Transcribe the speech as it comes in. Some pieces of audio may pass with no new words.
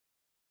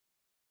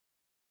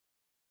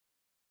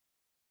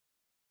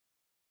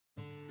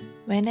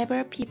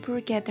Whenever people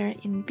gather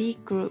in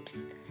big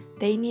groups,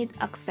 they need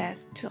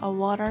access to a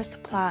water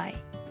supply.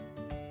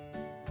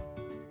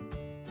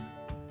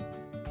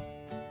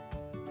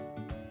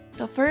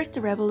 The first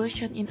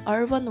revolution in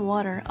urban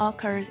water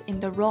occurs in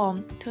the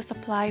Rome to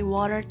supply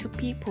water to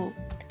people.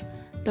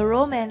 The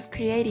Romans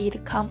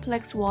created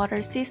complex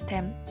water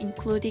systems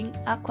including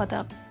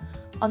aqueducts,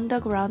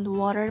 underground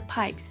water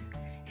pipes,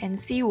 and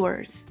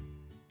sewers.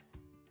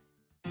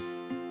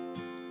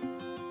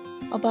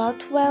 About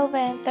 12th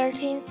and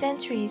 13th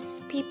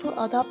centuries, people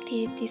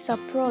adopted this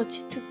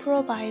approach to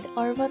provide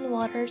urban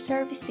water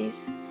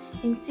services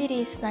in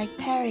cities like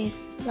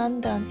Paris,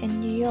 London,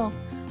 and New York,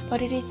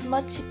 but it is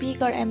much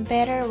bigger and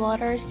better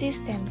water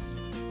systems.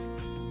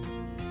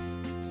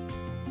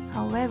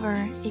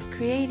 However, it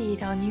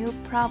created a new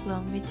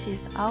problem, which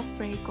is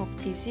outbreak of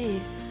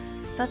disease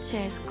such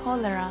as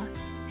cholera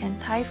and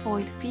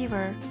typhoid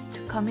fever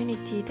to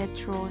communities that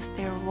draws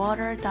their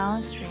water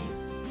downstream.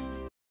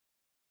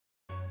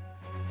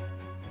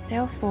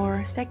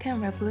 Therefore,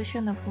 second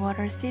revolution of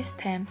water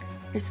system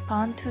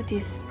respond to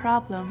these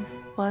problems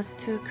was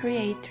to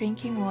create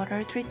drinking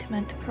water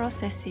treatment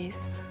processes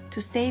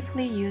to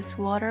safely use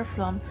water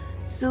from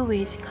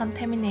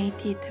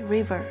sewage-contaminated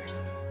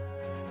rivers.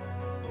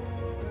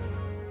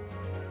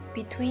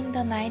 Between the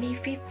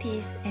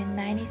 1950s and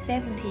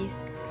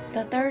 1970s,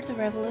 the third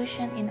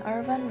revolution in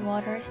urban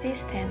water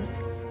systems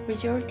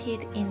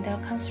resulted in the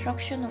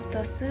construction of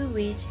the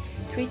sewage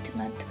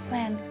treatment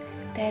plants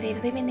that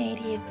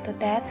eliminated the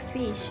dead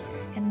fish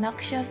and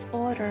noxious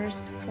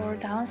odors for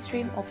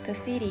downstream of the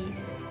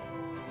cities.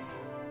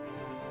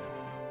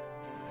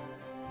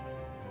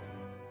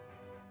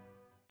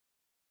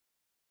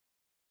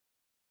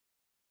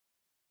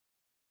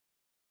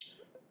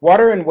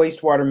 Water and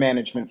wastewater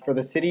management for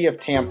the city of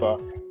Tampa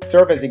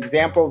serve as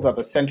examples of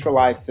a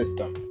centralized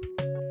system.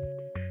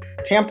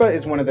 Tampa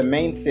is one of the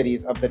main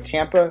cities of the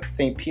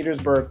Tampa-St.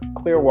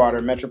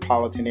 Petersburg-Clearwater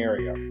metropolitan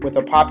area, with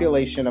a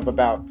population of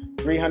about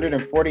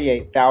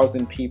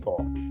 348,000 people.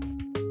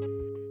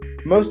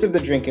 Most of the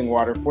drinking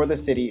water for the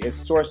city is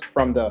sourced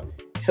from the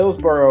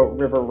Hillsborough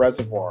River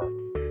Reservoir,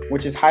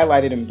 which is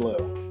highlighted in blue.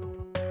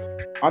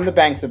 On the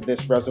banks of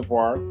this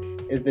reservoir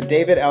is the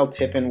David L.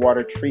 Tippin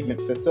Water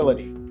Treatment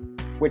Facility,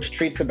 which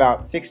treats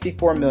about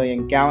 64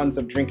 million gallons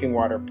of drinking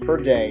water per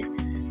day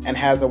and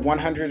has a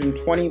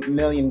 120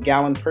 million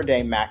gallon per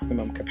day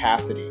maximum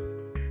capacity.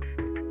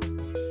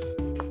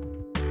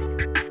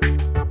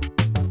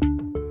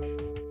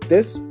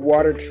 This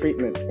water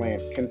treatment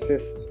plant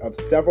consists of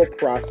several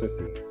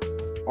processes,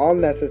 all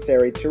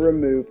necessary to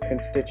remove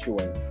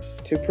constituents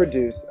to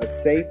produce a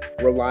safe,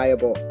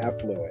 reliable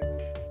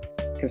effluent.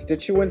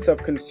 Constituents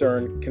of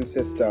concern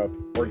consist of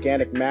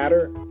organic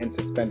matter and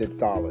suspended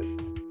solids.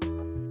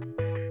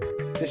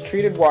 This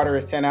treated water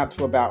is sent out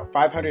to about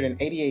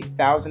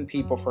 588,000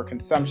 people for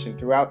consumption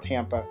throughout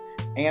Tampa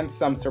and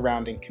some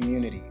surrounding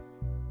communities.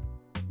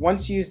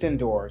 Once used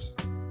indoors,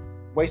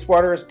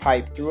 wastewater is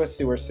piped through a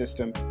sewer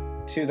system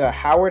to the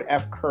Howard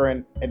F.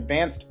 Curran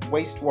Advanced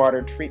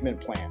Wastewater Treatment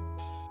Plant,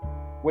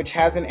 which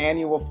has an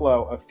annual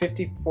flow of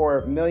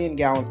 54 million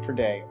gallons per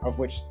day, of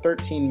which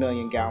 13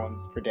 million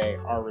gallons per day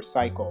are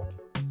recycled.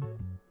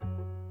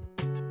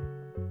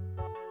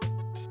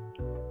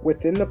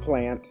 Within the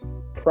plant,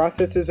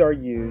 processes are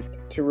used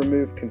to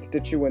remove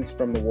constituents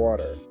from the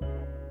water.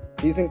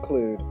 These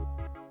include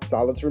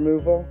solids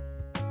removal,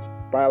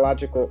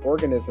 biological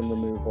organism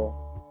removal,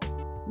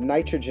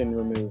 nitrogen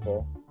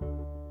removal,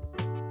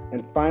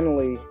 and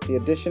finally, the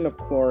addition of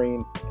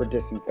chlorine for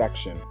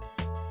disinfection.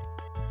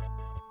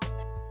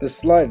 The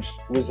sludge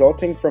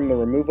resulting from the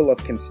removal of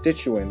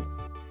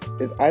constituents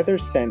is either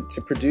sent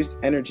to produce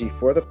energy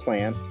for the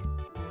plant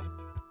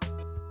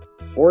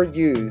or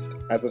used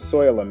as a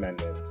soil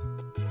amendment.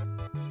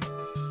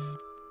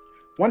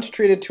 Once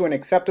treated to an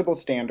acceptable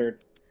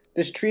standard,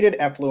 this treated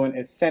effluent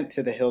is sent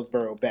to the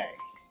Hillsborough Bay.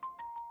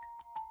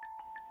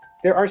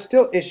 There are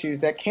still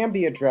issues that can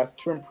be addressed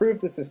to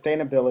improve the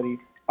sustainability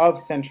of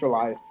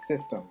centralized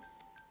systems.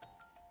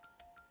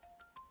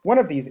 One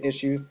of these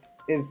issues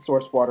is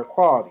source water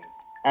quality,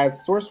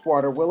 as source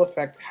water will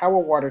affect how a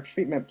water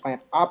treatment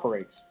plant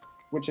operates,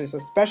 which is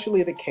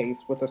especially the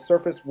case with a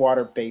surface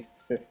water-based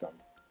system.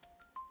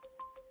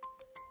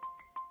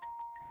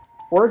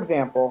 For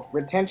example,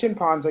 retention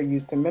ponds are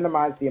used to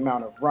minimize the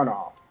amount of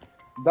runoff,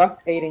 thus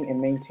aiding in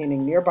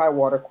maintaining nearby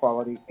water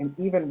quality and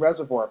even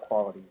reservoir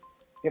quality,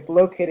 if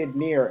located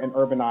near an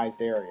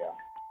urbanized area.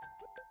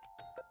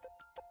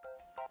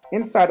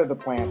 Inside of the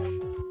plant,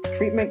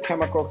 treatment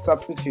chemical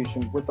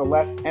substitution with a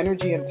less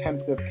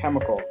energy-intensive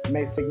chemical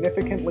may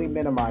significantly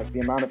minimize the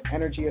amount of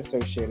energy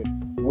associated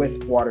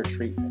with water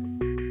treatment.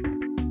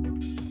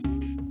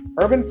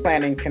 Urban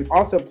planning can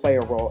also play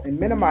a role in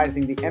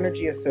minimizing the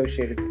energy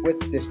associated with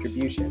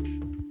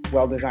distribution.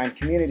 Well-designed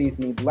communities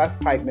need less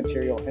pipe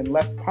material and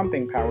less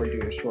pumping power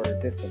due to shorter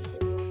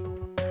distances.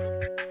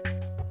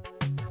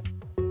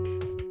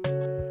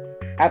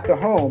 At the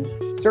home,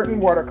 certain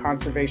water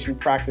conservation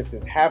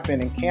practices have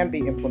been and can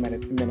be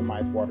implemented to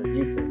minimize water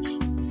usage.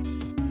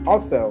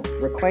 Also,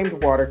 reclaimed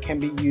water can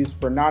be used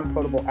for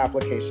non-potable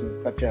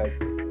applications such as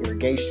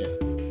irrigation.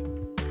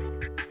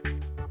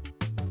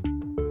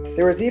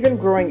 There is even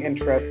growing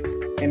interest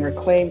in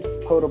reclaimed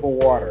potable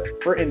water.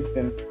 For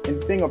instance,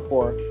 in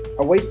Singapore,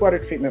 a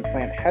wastewater treatment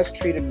plant has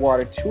treated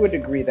water to a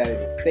degree that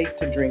it is safe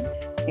to drink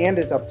and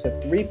is up to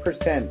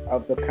 3%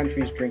 of the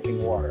country's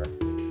drinking water.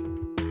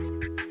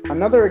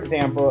 Another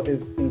example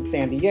is in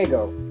San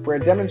Diego, where a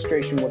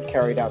demonstration was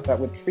carried out that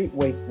would treat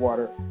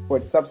wastewater for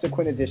its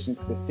subsequent addition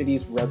to the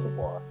city's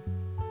reservoir.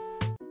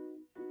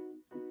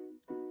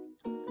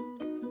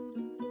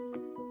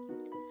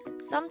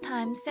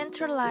 Sometimes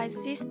centralized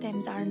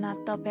systems are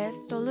not the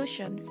best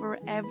solution for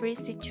every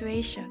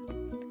situation.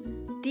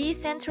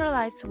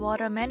 Decentralized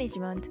water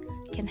management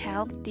can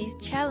help these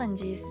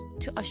challenges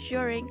to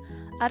assuring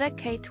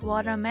adequate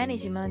water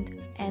management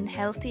and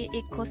healthy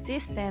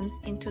ecosystems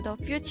into the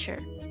future.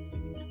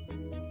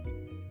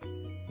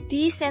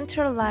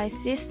 Decentralized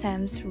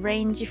systems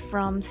range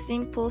from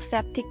simple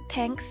septic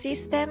tank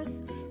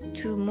systems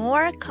to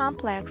more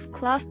complex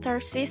cluster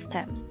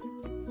systems.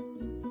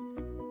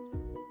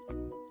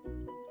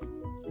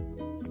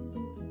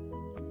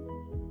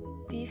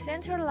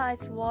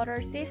 Decentralized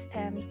water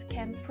systems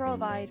can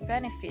provide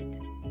benefit.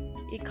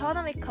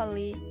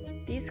 Economically,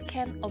 this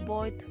can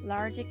avoid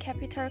large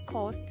capital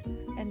costs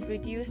and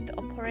reduce the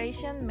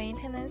operation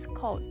maintenance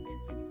costs.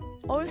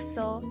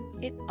 Also,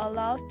 it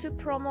allows to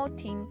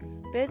promoting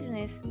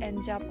business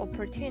and job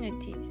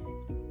opportunities.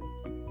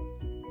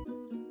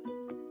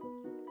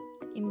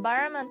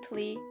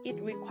 Environmentally,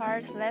 it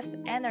requires less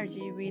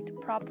energy with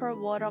proper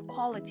water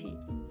quality,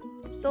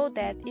 so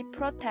that it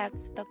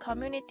protects the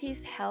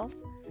community's health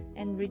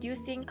and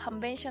reducing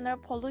conventional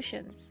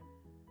pollutions.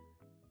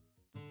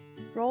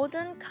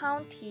 Loudoun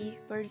County,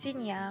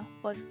 Virginia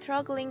was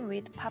struggling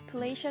with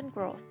population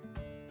growth.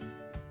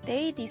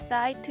 They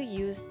decided to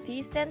use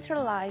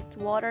decentralized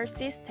water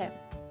system.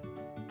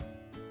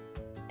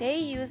 They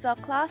use a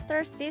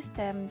cluster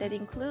system that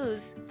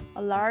includes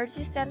a large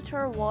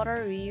central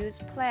water reuse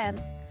plant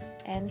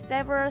and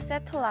several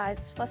satellite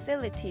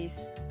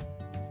facilities.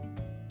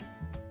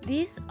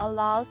 This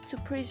allows to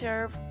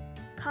preserve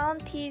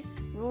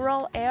county's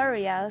rural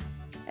areas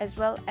as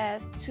well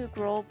as to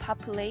grow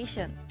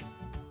population.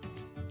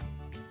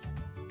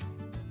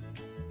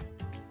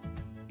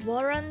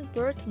 Warren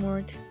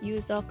Burtmore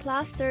used a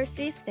cluster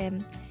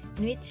system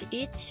in which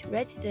each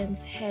resident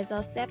has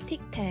a septic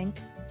tank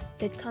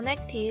that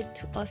connected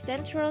to a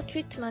central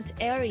treatment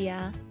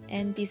area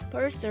and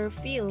dispersal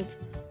field,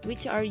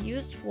 which are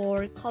used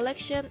for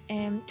collection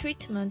and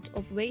treatment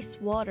of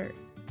wastewater.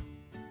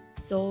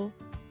 So,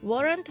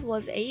 Warren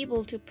was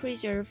able to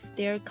preserve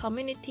their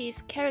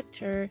community's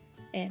character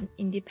and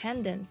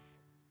independence.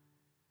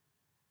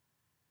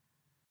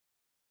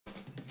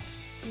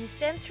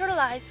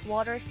 Decentralized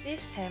water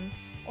system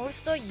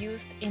also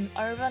used in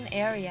urban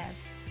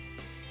areas.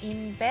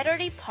 In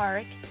Battery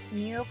Park,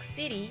 New York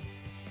City,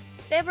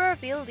 several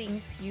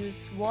buildings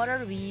use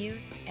water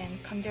reuse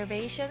and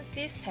conservation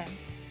system,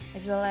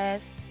 as well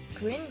as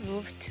green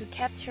roof to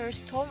capture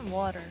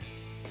stormwater.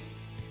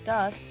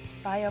 Thus,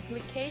 by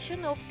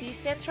application of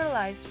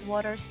decentralized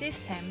water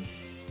system,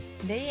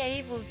 they are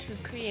able to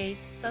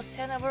create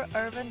sustainable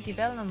urban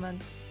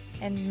development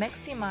and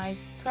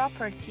maximize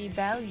property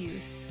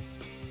values.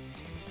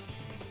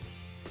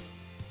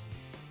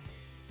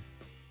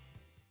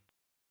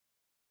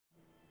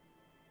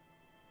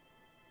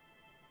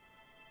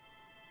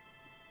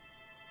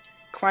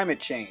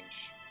 Climate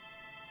change,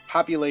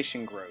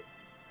 population growth,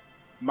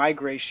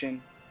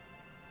 migration,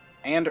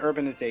 and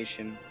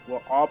urbanization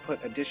will all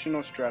put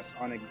additional stress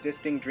on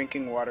existing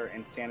drinking water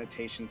and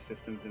sanitation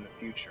systems in the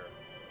future.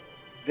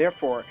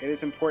 Therefore, it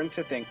is important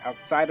to think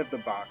outside of the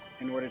box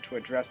in order to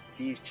address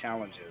these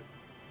challenges.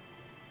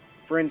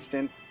 For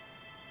instance,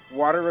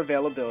 water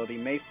availability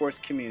may force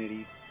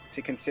communities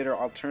to consider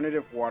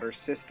alternative water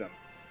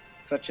systems,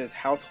 such as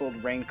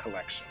household rain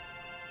collection.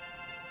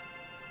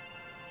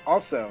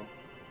 Also,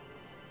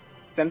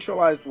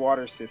 centralized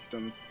water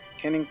systems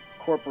can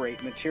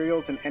incorporate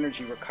materials and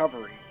energy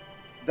recovery,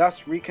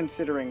 thus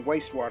reconsidering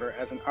wastewater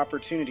as an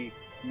opportunity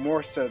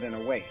more so than a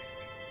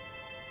waste.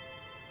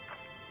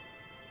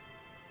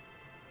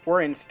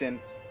 For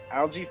instance,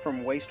 algae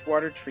from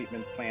wastewater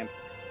treatment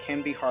plants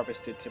can be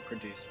harvested to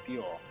produce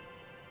fuel.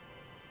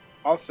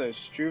 Also,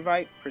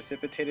 struvite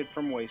precipitated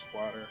from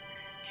wastewater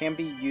can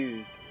be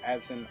used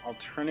as an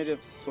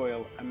alternative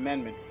soil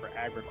amendment for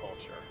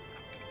agriculture.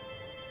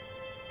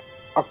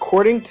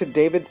 According to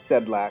David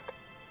Sedlak,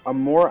 a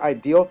more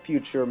ideal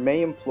future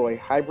may employ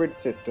hybrid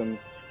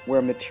systems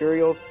where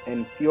materials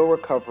and fuel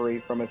recovery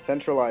from a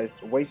centralized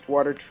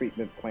wastewater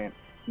treatment plant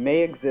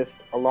may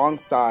exist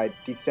alongside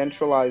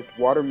decentralized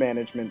water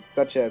management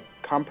such as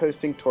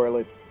composting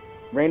toilets,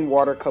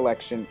 rainwater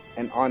collection,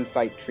 and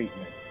on-site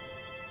treatment.